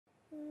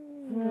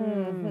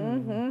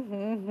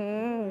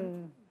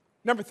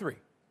Number 3.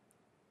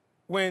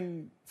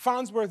 When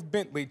Farnsworth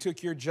Bentley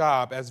took your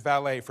job as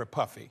valet for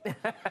Puffy,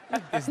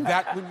 is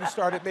that when you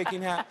started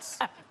making hats?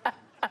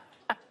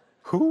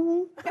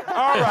 Who?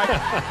 All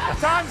right.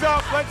 Time's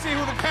up. Let's see who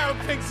the panel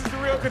thinks is the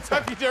real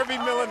Kentucky Derby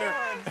milliner.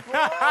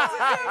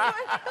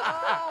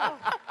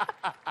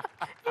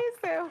 He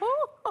said, who?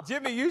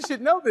 Jimmy, you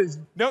should know this.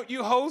 Don't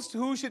you host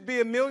Who Should Be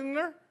a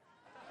Millionaire?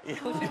 Who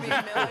should be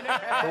a milliner?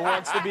 Who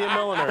wants to be a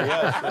milliner?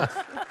 Yes.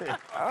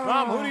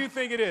 Mom, who do you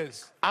think it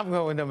is? I'm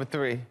going with number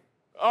 3.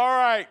 All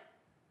right.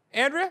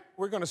 Andrea,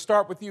 we're going to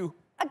start with you.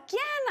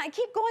 Again, I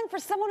keep going for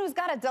someone who's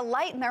got a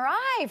delight in their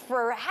eye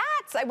for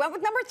hats. I went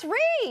with number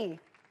 3.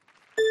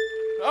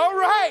 All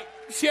right.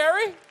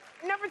 Sherry?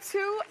 Number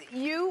 2,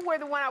 you were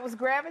the one I was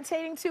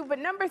gravitating to, but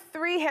number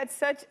 3 had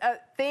such a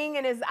thing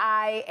in his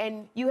eye,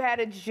 and you had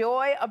a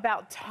joy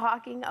about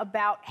talking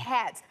about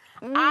hats.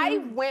 I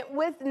went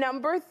with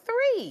number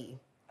 3.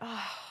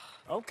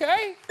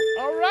 Okay.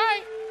 All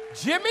right.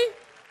 Jimmy?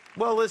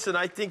 Well, listen,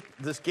 I think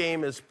this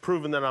game has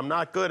proven that I'm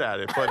not good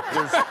at it, but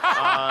there's,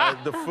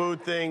 the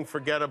food thing,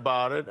 forget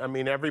about it. I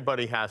mean,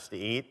 everybody has to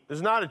eat.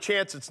 There's not a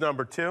chance it's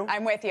number 2.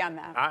 I'm with you on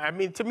that. I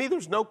mean, to me,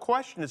 there's no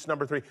question it's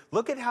number 3.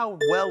 Look at how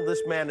well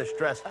this man is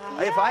dressed.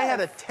 If I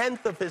had a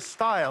 10th of his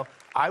style,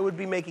 I would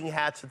be making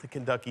hats at the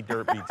Kentucky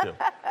Derby, too.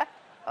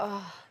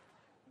 All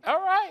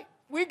right.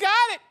 We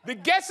got it. The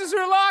guesses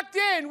are locked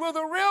in. Will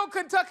the real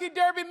Kentucky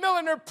Derby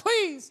milliner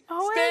please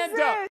stand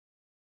up?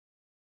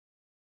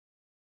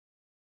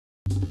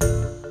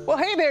 Well,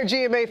 hey there,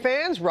 GMA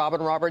fans.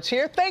 Robin Roberts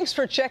here. Thanks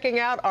for checking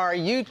out our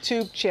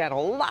YouTube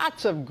channel.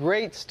 Lots of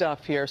great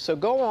stuff here. So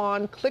go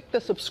on, click the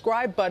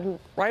subscribe button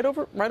right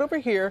over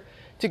here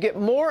to get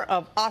more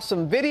of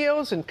awesome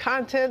videos and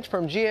content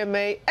from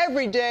GMA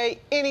every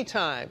day,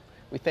 anytime.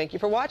 We thank you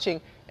for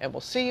watching, and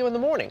we'll see you in the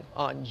morning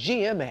on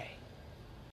GMA.